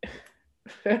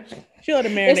 She let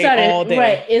it marinate all day.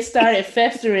 Right. It started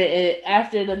festering, and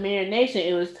after the marination,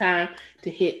 it was time to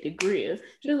hit the grill.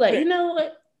 She was like, you know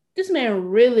what? This man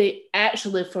really,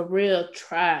 actually, for real,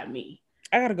 tried me.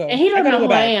 I gotta go. And he don't know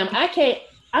who I am.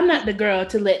 I'm not the girl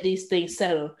to let these things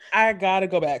settle. I gotta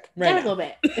go back. Go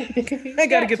back. I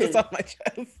gotta get this off my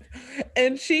chest.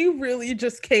 And she really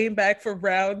just came back for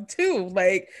round 2.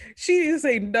 Like, she didn't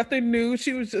say nothing new.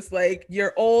 She was just like,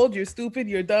 you're old, you're stupid,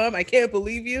 you're dumb. I can't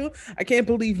believe you. I can't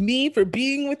believe me for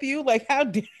being with you. Like, how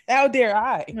dare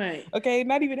I? Right. Okay,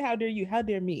 not even how dare you. How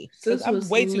dare me? This was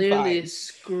way too literally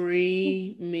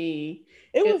screaming.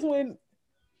 It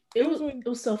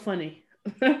was so funny.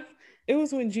 It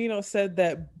was when Gino said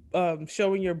that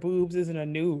showing your boobs isn't a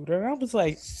nude, and I was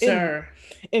like, "Sir,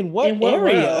 in what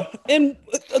area? And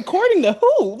according to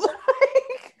who?"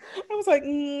 I was like,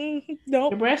 "No."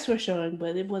 The breasts were showing,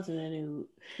 but it wasn't a nude.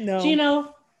 No,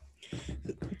 Gino,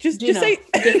 just say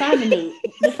define the nude.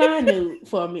 Define nude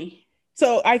for me,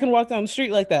 so I can walk down the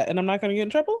street like that, and I'm not going to get in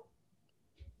trouble.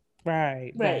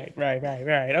 Right.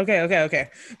 Okay.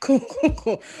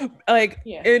 Cool. Like,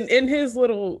 yeah. in his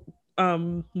little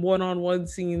one-on-one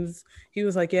scenes, he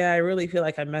was like, yeah, I really feel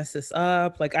like I messed this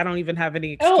up. Like, I don't even have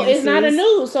any excuses. Oh, it's not a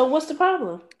nude, so what's the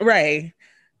problem? Right.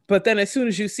 But then as soon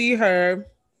as you see her,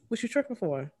 what you tripping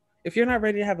for? If you're not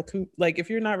ready to have if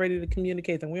you're not ready to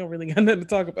communicate, then we don't really got nothing to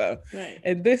talk about. Right.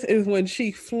 And this is when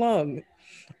she flung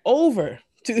over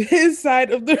to his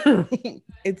side of the room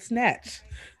and snatched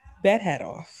that hat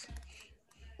off.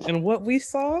 And what we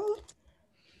saw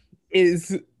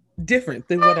is different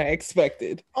than what I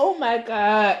expected. Oh my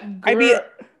God. Girl. I mean,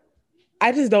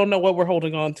 I just don't know what we're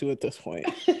holding on to at this point.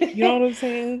 You know what I'm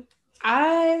saying?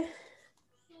 I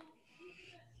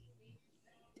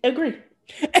agree.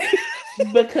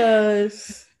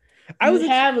 Because you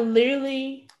have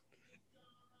literally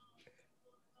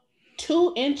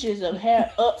 2 inches of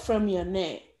hair up from your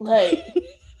neck. Like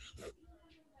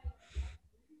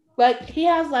he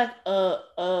has like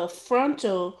a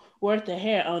frontal worth of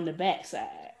hair on the backside.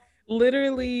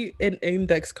 Literally an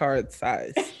index card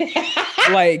size.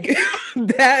 Like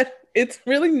that, it's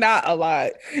really not a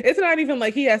lot. It's not even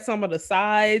like he has some of the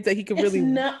sides that he could really.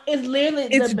 It's literally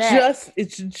the back.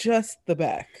 It's just the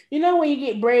back. You know when you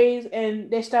get braids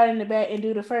and they start in the back and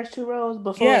do the first 2 rows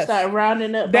before it start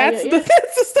rounding up. That's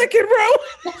the second row.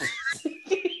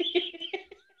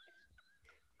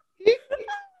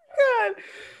 God.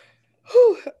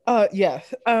 Yeah.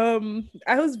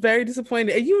 I was very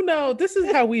disappointed. And this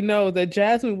is how we know that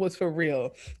Jasmine was for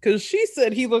real. Because she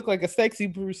said he looked like a sexy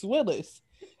Bruce Willis.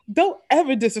 Don't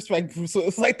ever disrespect Bruce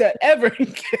Willis like that ever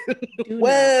again.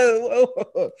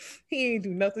 Whoa. He ain't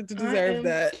do nothing to deserve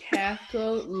that.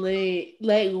 Cackling.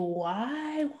 Like,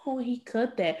 why won't he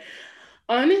cut that?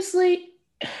 Honestly,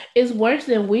 it's worse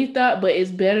than we thought, but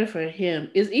it's better for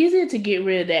him. It's easier to get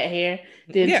rid of that hair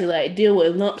than to like deal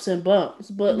with lumps and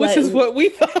bumps. But which is what we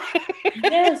thought.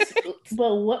 Yes,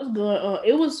 but what's going on?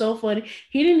 It was so funny.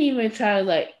 He didn't even try to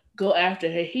like go after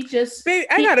her. He just, baby,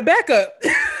 I got a backup.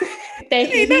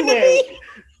 Thank you. He went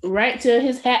right to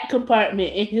his hat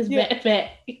compartment in his backpack.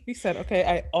 He said, "Okay,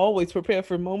 I always prepare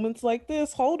for moments like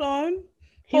this. Hold on."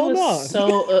 He was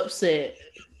so upset.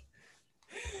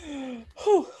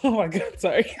 Oh my god,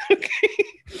 sorry. Okay.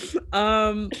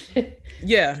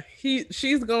 Yeah,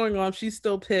 she's going on. She's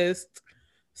still pissed,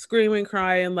 screaming,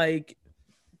 crying, like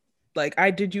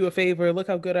I did you a favor. Look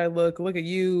how good I look. Look at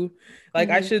you. Like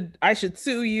I should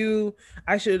sue you.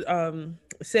 I should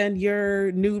send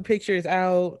your nude pictures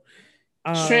out.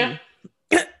 Shrimp.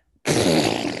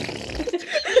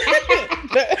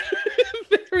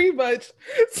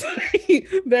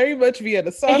 very much via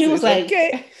the sausage. And he was like,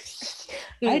 okay.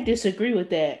 I disagree with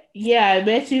that. Yeah, I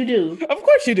bet you do. Of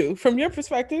course you do. From your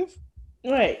perspective.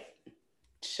 Right.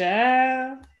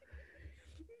 Child.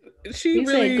 He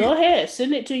said, go ahead,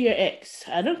 send it to your ex.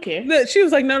 I don't care. She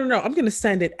was like, no. I'm going to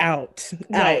send it out.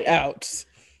 Right. Out.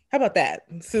 How about that?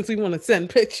 Since we want to send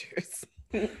pictures.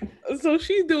 So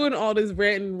she's doing all this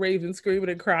ranting, raving, screaming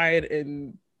and crying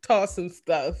and tossing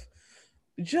stuff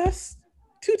just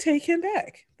to take him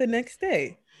back the next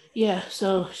day. Yeah,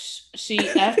 so she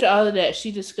after all of that, she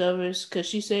discovers, because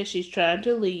she says she's trying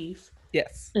to leave.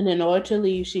 Yes. And in order to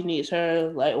leave, she needs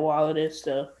her like wallet and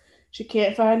stuff. She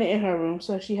can't find it in her room,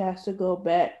 so she has to go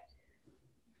back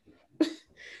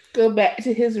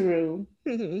to his room.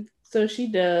 Mm-hmm. So she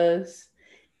does,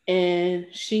 and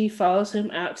she follows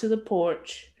him out to the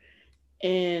porch,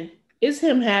 and it's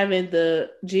him having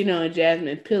the Gino and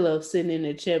Jasmine pillow sitting in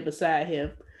the chair beside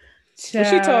him. Well,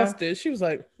 she tossed it. She was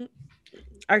like,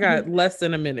 I got less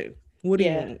than a minute. What do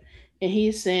you want? And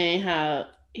he's saying how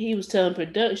he was telling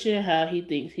production how he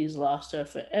thinks he's lost her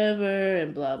forever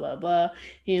and blah, blah, blah.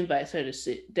 He invites her to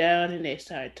sit down and they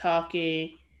start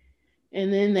talking.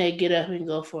 And then they get up and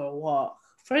go for a walk.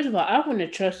 First of all, I wouldn't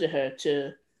have trusted her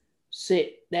to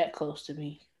sit that close to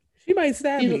me. She might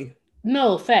stab me.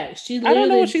 No, facts. She I don't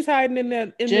know what she's hiding in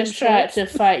that. Just tried to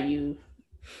fight you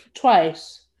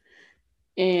twice.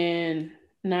 And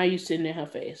now you sitting in her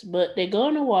face. But they go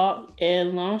on a walk,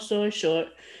 and long story short,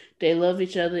 they love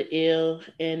each other ill,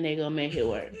 and they're going to make it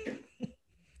work.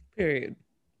 Period.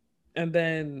 And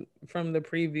then from the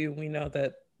preview, we know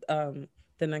that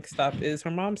the next stop is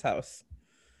her mom's house.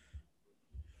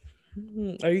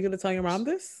 Are you going to tell your mom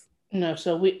this? No,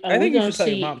 so I think you should tell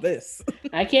your mom this.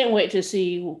 I can't wait to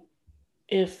see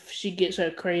if she gets her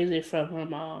crazy from her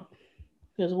mom.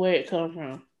 Because where it come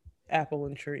from. Apple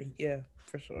and tree, yeah.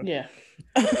 For sure. Yeah.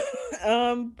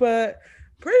 But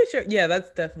pretty sure, yeah, that's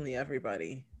definitely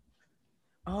everybody.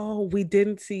 Oh, we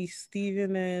didn't see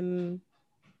Steven and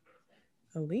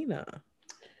Alina.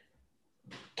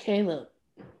 Caleb.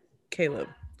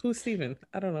 Who's Steven?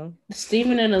 I don't know.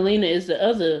 Steven and Alina is the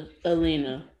other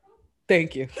Alina.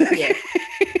 Thank you. Yeah.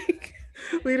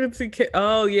 We didn't see.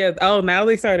 Oh yeah. Oh, now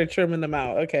they started trimming them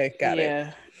out. Okay, got it.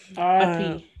 Yeah.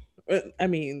 R.I.P. I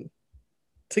mean,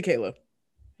 to Caleb.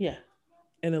 Yeah.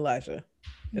 And Elijah.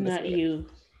 Not you.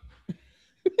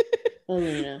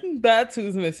 Alina. That's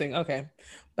who's missing. Okay.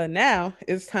 But now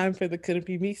it's time for the Could It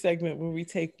Be Me segment where we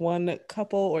take one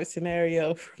couple or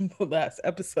scenario from the last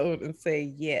episode and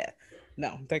say, yeah,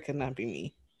 no, that could not be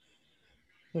me.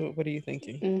 What are you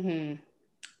thinking?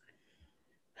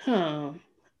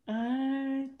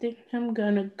 I think I'm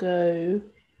going to go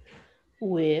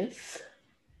with...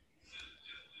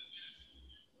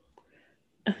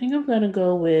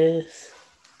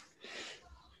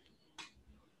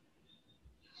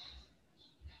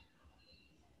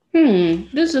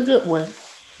 This is a good one.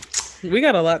 We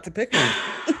got a lot to pick on.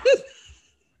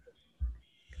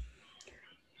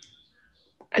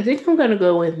 I think I'm gonna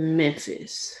go with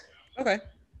Memphis. Okay.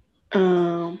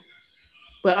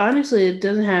 But honestly, it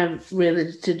doesn't have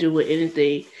really to do with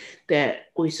anything that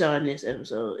we saw in this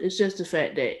episode. It's just the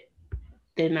fact that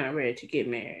they're not ready to get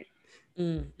married.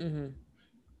 Mm-hmm.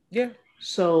 Yeah.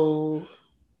 So,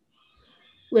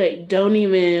 like, don't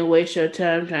even waste your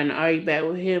time trying to argue back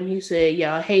with him. He said,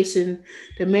 y'all hasten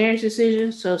the marriage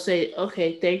decision. So say,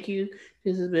 okay, thank you.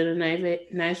 This has been a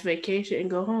nice vacation, and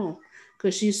go home.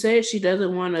 Because she said she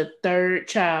doesn't want a third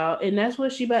child, and that's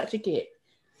what she about to get.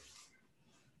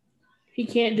 He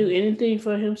can't do anything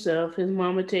for himself. His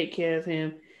mama take care of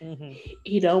him. Mm-hmm.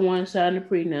 He don't want to sign a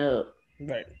prenup.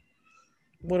 Right.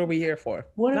 What are we here for?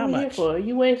 What are Not we here much. for?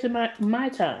 You wasting my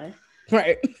time.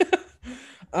 Right.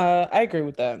 I agree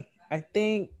with that. I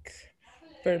think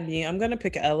for me, I'm gonna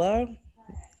pick Ella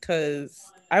because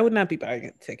I would not be buying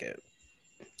a ticket.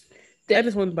 I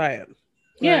just wouldn't buy it.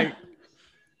 Yeah. Like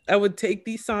I would take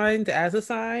these signs as a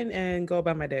sign and go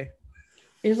about my day.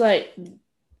 It's like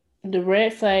the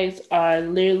red flags are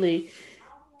literally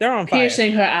They're on fire.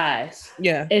 piercing her eyes.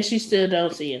 Yeah. And she still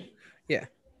don't see him. Yeah.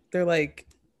 They're like,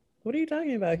 what are you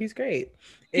talking about? He's great.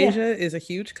 Yeah. Asia is a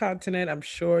huge continent. I'm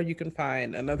sure you can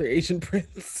find another Asian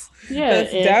prince Yeah,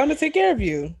 that's down to take care of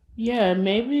you. Yeah,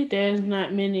 maybe there's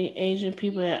not many Asian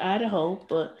people in Idaho,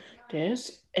 but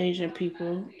there's Asian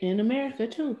people in America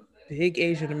too. Big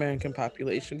Asian American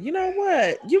population. You know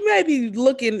what? You may be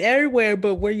looking everywhere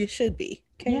but where you should be.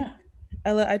 Okay. Yeah.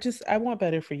 Ella, I want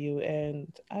better for you,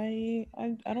 and I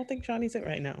don't think Johnny's it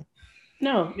right now.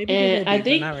 No, Maybe and he will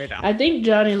be, but not right now. I think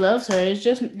Johnny loves her. It's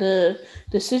just the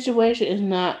situation is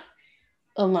not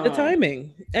aligned. The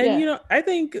timing, and I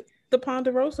think the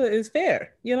Ponderosa is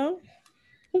fair. Who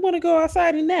want to go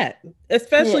outside in that,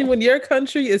 especially when your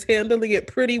country is handling it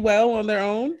pretty well on their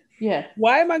own. Yeah.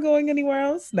 Why am I going anywhere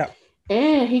else? No.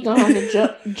 And he gonna have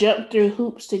to jump through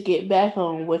hoops to get back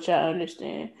home, which I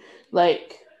understand.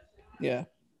 Like, yeah,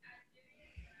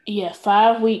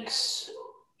 5 weeks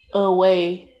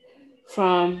away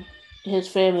from his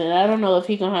family. And I don't know if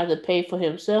he gonna have to pay for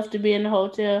himself to be in the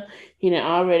hotel. He done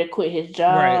already quit his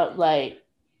job. Right. Like,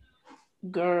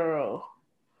 girl.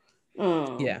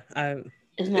 Yeah,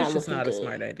 it's just not a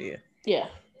smart idea. Yeah.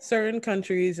 Certain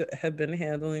countries have been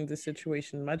handling the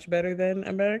situation much better than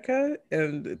America,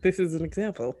 and this is an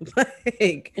example.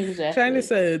 Exactly. China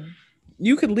said,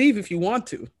 you can leave if you want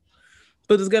to,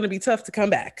 but it's going to be tough to come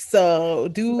back. So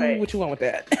do what you want with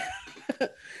that.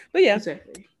 But yeah.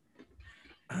 Exactly.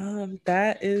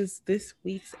 That is this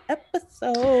week's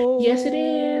episode. Yes, it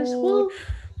is. Woo.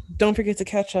 Don't forget to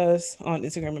catch us on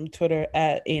Instagram and Twitter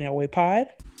at AinOurWayPod.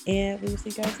 And we will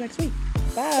see you guys next week.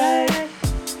 Bye.